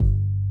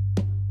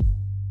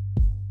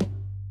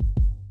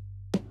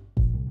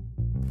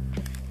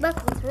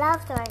Book with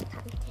love story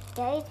time.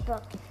 Today's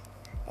book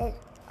is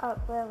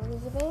we're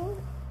reading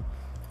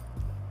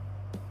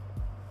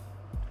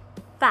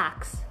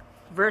Facts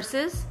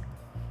versus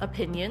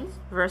Opinions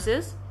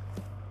versus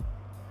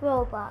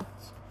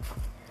Robots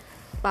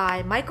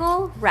by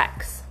Michael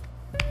Rex.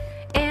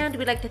 And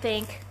we'd like to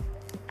thank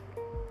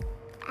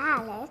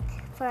Alec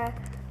for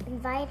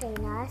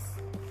inviting us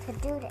to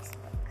do this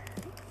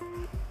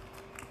book.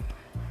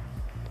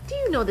 Do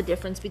you know the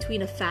difference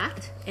between a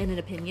fact and an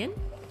opinion?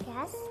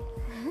 Yes?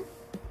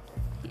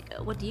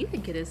 What do you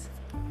think it is?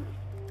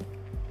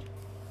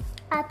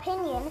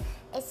 Opinion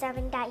is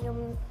something that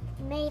you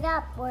made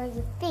up or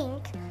you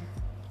think,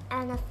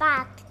 and a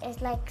fact is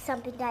like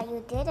something that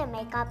you didn't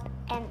make up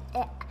and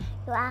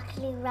you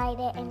actually write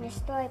it in the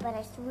story, but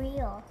it's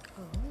real.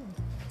 Oh,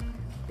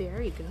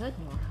 very good,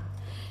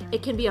 Nora.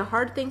 It can be a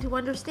hard thing to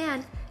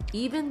understand.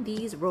 Even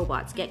these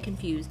robots get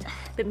confused.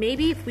 But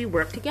maybe if we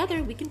work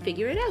together, we can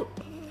figure it out.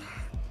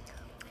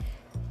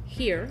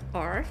 Here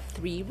are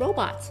 3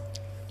 robots.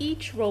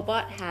 Each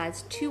robot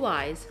has 2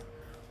 eyes.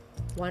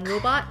 One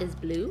robot is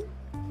blue,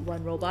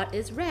 one robot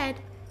is red,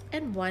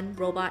 and one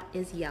robot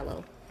is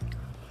yellow.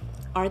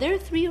 Are there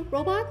 3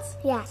 robots?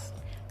 Yes.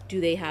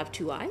 Do they have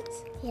 2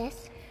 eyes?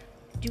 Yes.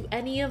 Do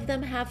any of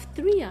them have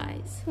 3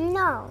 eyes?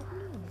 No.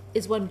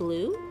 Is one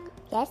blue?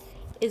 Yes.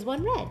 Is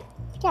one red?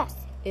 Yes.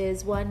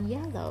 Is one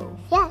yellow?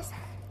 Yes.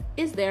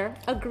 Is there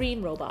a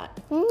green robot?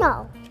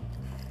 No.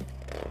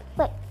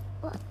 Wait,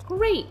 what?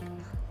 Great!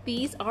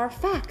 These are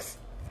facts.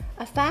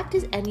 A fact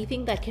is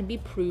anything that can be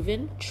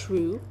proven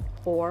true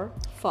or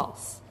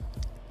false.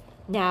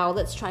 Now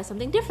let's try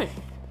something different.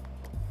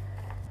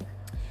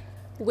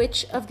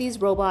 Which of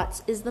these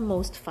robots is the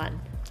most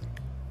fun?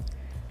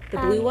 The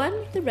blue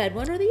one, the red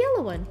one, or the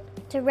yellow one?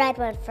 The red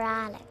one for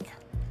Alec.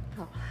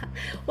 Oh,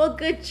 well,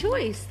 good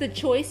choice. The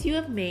choice you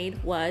have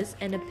made was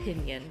an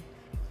opinion.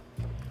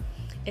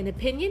 An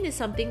opinion is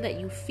something that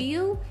you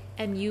feel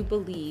and you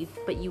believe,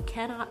 but you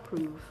cannot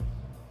prove.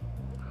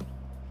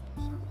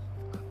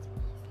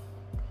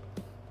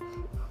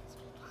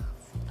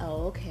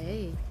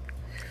 Okay.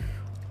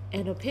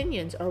 And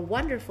opinions are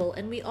wonderful,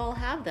 and we all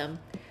have them.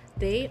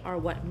 They are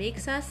what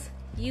makes us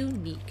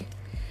unique.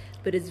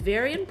 But it's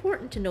very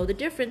important to know the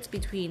difference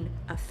between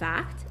a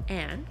fact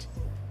and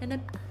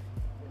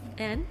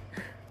You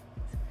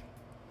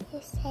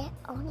say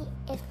only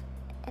if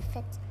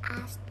it's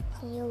asked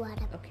you what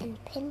an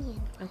opinion.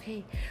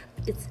 Okay.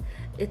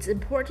 It's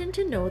important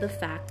to know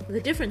the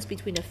difference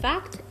between a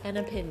fact and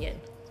opinion.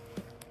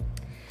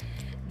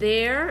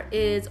 There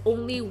is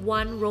only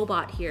one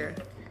robot here.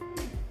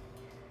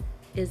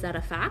 Is that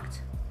a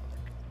fact?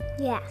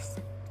 Yes.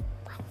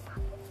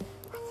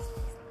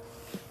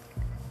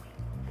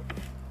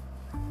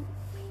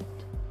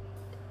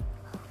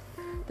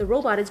 The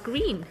robot is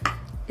green.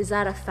 Is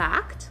that a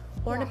fact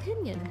or an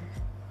opinion?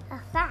 A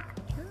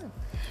fact. Oh.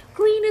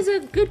 Green is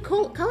a good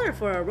color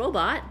for a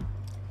robot.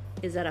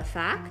 Is that a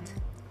fact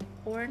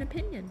or an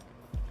opinion?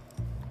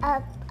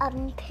 An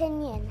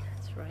opinion.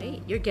 That's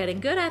right. You're getting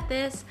good at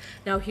this.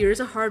 Now here's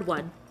a hard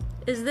one.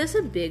 Is this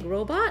a big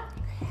robot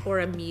or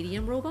a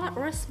medium robot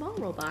or a small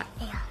robot?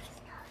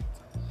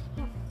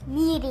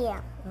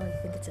 Medium. Oh, you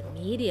think it's a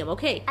medium.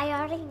 Okay. I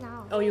already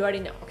know. Oh, you already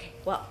know. Okay.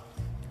 Well,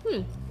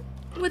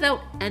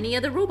 without any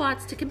other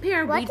robots to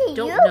compare, What we do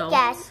don't you know.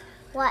 guess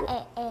what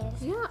it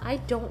is? Yeah, I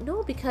don't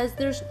know because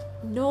there's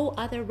no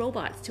other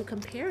robots to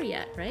compare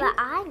yet, right? But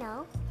I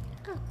know.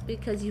 Oh,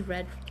 because you've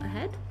read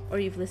ahead or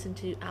you've listened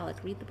to Alec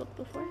read the book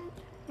before?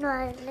 No,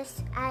 I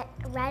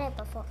read it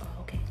before.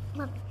 Oh, okay.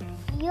 Mom,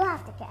 you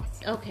have to guess.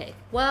 Okay.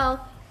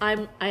 Well,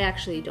 I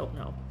actually don't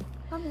know.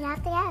 Mom, you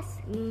have to guess.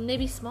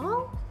 Maybe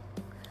small?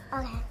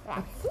 Okay,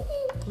 let's see.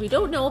 We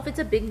don't know if it's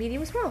a big,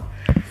 medium, or small.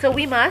 So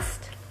we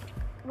must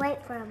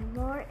Wait for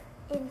more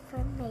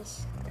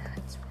information.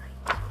 That's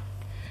right.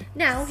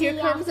 Now See here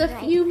comes a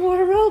after few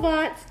more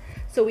robots.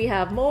 So we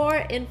have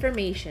more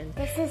information.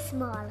 This is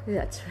small.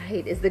 That's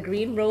right. Is the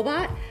green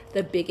robot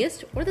the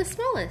biggest or the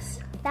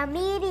smallest? The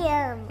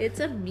medium. It's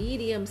a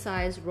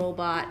medium-sized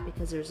robot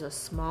because there's a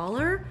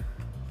smaller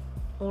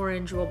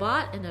orange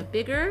robot and a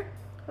bigger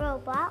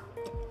Robot.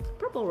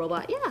 purple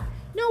robot. Yeah.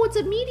 No, it's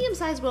a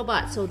medium-sized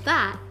robot. So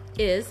that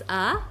is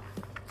a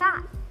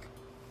Fact.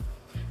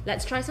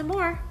 Let's try some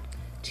more.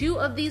 2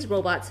 of these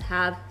robots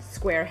have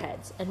square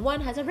heads and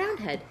one has a round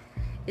head.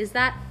 Is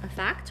that a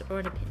fact or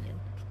an opinion?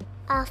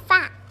 A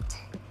fact.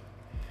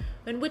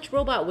 And which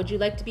robot would you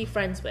like to be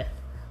friends with?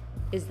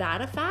 Is that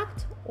a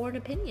fact or an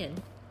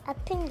opinion?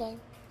 Opinion.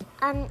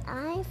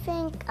 I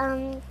think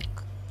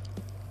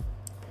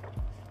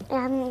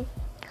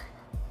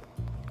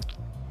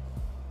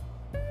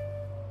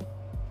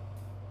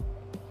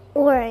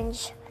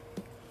orange.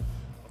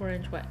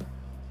 Orange what?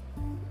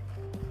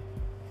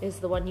 Is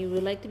the one you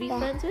would like to be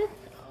friends with?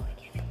 Oh, I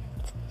get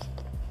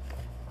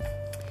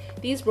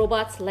it. These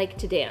robots like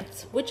to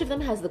dance. Which of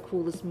them has the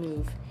coolest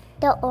move?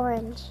 The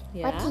orange.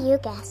 Yeah? What do you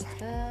guess?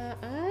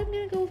 I'm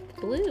gonna go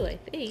blue, I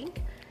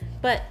think.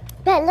 But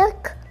But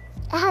look,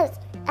 it has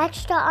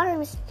extra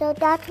arms, so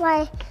that's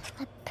why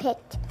I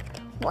picked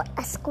What,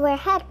 a square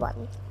head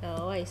one.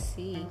 Oh, I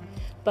see.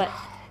 But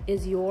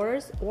is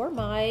yours or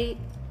my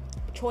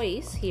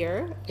choice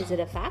here, is it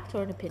a fact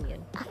or an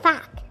opinion? A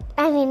fact.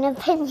 I mean,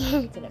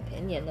 opinion. It's an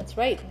opinion, that's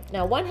right.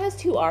 Now, one has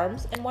 2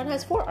 arms and one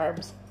has 4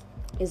 arms.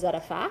 Is that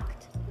a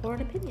fact or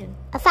an opinion?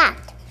 A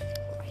fact.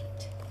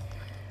 Right.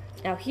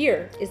 Now,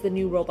 here is the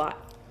new robot.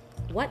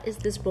 What is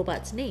this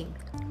robot's name?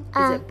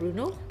 Is it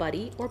Bruno,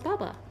 Buddy, or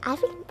Bubba? I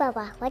think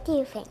Bubba. What do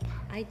you think?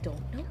 I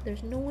don't know.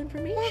 There's no You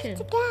information. have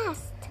to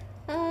guess.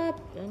 I'm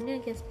gonna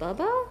guess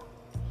Bubba.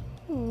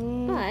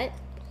 But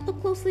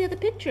look closely at the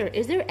picture.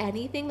 Is there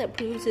anything that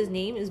proves his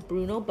name is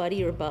Bruno,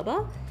 Buddy, or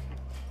Bubba?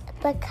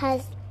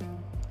 Because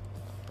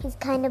he's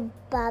kind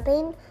of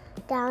bobbing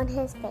down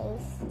his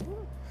face.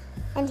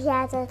 And he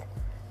has a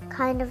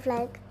kind of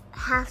like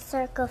half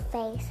circle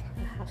face.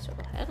 A half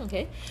circle head,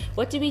 okay.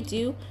 What do we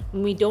do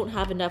when we don't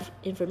have enough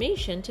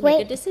information to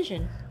make a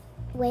decision?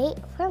 Wait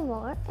for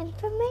more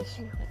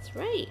information. That's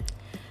right.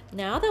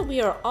 Now that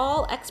we are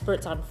all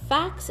experts on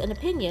facts and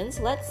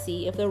opinions, let's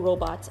see if the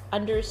robots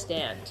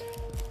understand.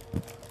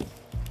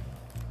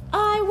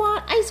 I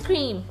want ice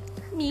cream.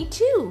 Me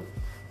too.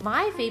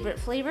 My favorite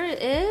flavor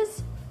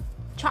is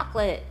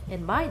chocolate,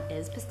 and mine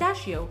is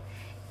pistachio.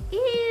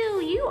 Ew,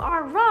 you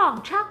are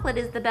wrong. Chocolate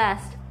is the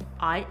best.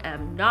 I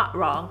am not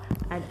wrong,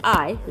 and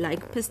I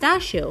like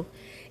pistachio.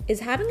 Is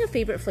having a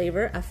favorite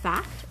flavor a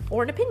fact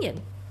or an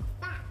opinion?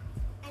 Fact.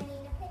 I mean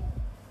opinion.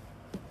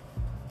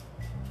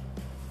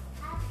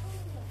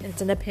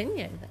 It's an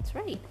opinion, that's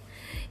right.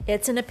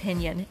 It's an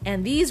opinion,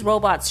 and these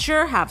robots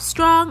sure have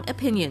strong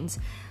opinions.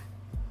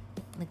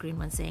 The green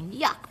one's saying,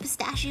 yuck,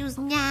 pistachio's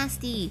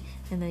nasty.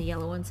 And the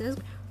yellow one says,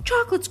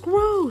 chocolate's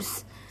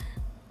gross.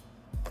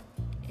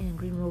 And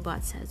green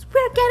robot says,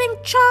 we're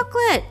getting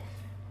chocolate.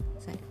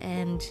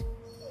 And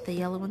the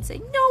yellow one's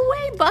saying, no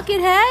way,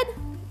 Buckethead.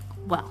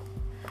 Well,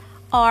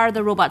 are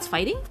the robots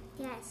fighting?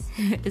 Yes.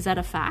 Is that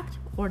a fact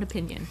or an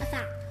opinion? A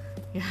fact.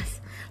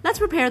 Yes. Let's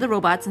prepare the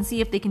robots and see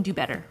if they can do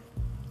better.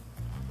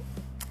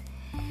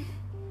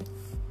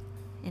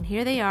 And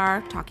here they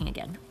are talking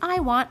again. I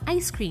want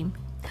ice cream.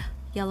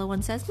 Yellow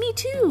one says, me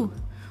too.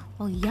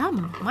 Well,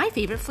 yum. My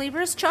favorite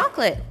flavor is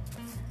chocolate.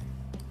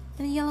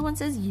 And the yellow one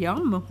says,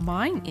 yum.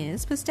 Mine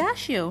is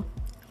pistachio.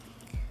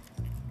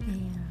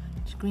 And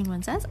green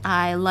one says,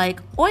 I like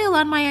oil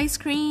on my ice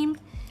cream.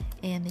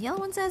 And the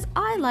yellow one says,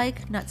 I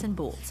like nuts and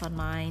bolts on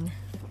mine.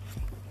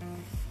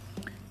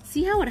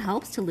 See how it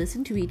helps to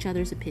listen to each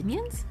other's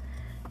opinions?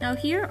 Now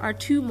here are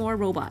 2 more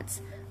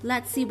robots.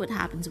 Let's see what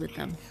happens with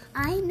them.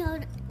 I know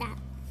that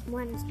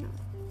one's not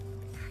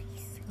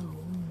nice. Oh,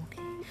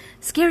 okay.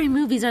 Scary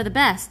movies are the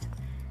best.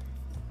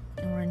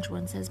 The orange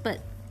one says,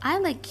 but I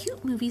like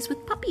cute movies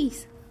with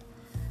puppies.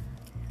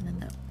 And then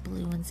the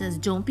blue one says,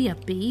 don't be a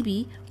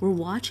baby. We're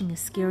watching a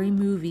scary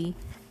movie.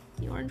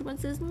 The orange one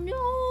says,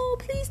 no,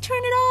 please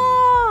turn it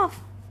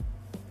off.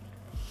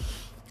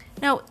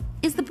 Now,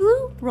 is the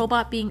blue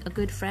robot being a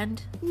good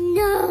friend?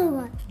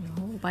 No.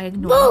 No, by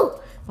ignoring... Boo!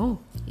 Oh,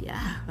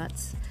 yeah,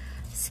 that's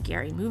a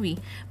scary movie.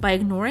 By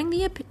ignoring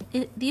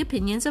the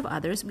opinions of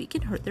others, we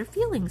can hurt their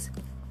feelings.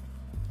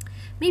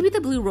 Maybe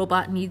the blue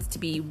robot needs to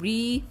be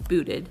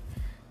rebooted.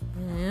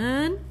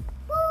 And...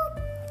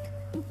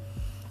 boop.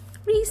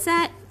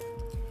 Reset.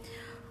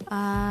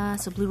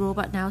 So blue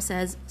robot now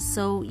says,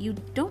 so you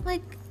don't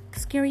like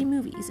scary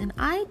movies, and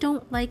I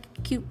don't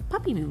like cute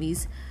puppy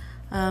movies.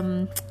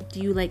 Do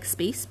you like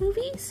space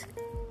movies?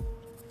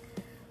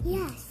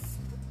 Yes.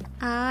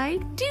 I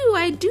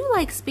do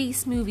like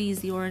space movies,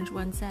 the orange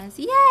one says.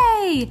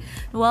 Yay!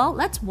 Well,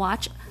 let's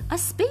watch a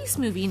space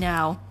movie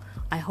now.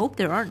 I hope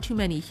there aren't too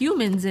many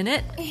humans in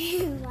it.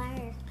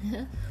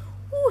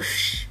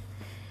 Whoosh!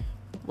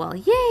 Well,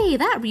 yay,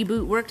 that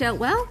reboot worked out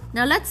well.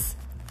 Now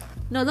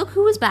look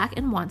who is back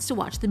and wants to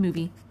watch the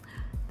movie.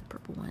 The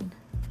purple one.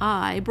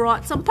 I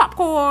brought some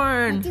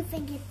popcorn. What do you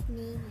think its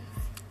name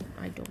is?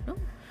 I don't know.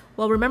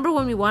 Well, remember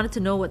when we wanted to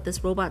know what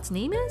this robot's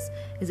name is?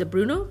 Is it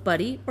Bruno,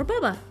 Buddy, or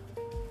Bubba?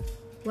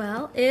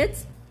 Well,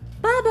 it's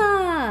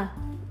Bubba.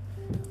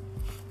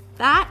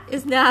 That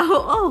is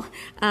now,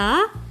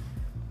 fact.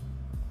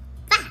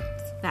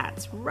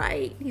 That's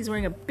right. He's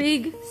wearing a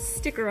big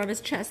sticker on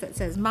his chest that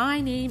says, my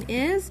name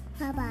is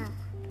Bubba.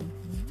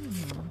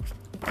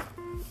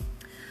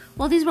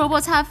 Well, these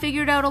robots have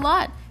figured out a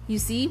lot. You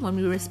see, when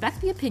we respect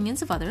the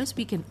opinions of others,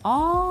 we can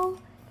all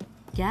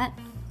get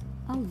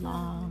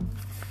along.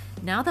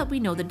 Now that we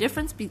know the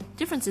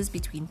differences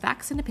between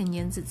facts and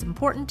opinions, it's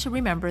important to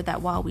remember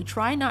that while we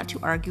try not to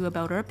argue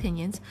about our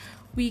opinions,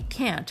 we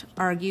can't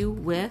argue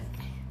with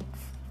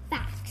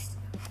Facts.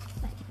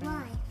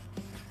 Why?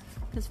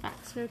 because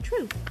facts are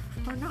true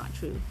or not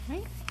true,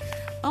 right?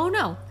 Oh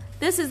no,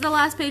 this is the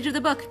last page of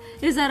the book.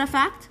 Is that a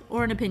fact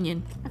or an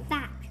opinion? A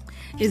fact.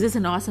 Is this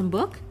an awesome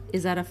book?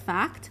 Is that a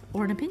fact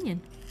or an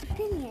opinion?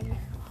 Opinion.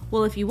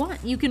 Well, if you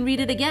want, you can read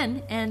it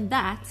again, and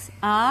that's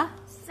a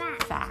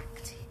Fact.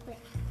 fact. Wait.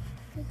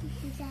 Could you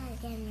do that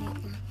again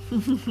right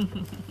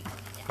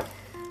now?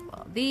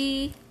 Well,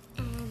 the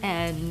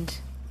end.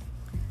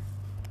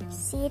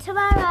 See you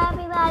tomorrow,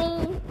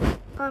 everybody.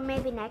 Or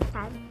maybe next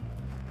time.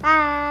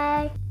 Bye.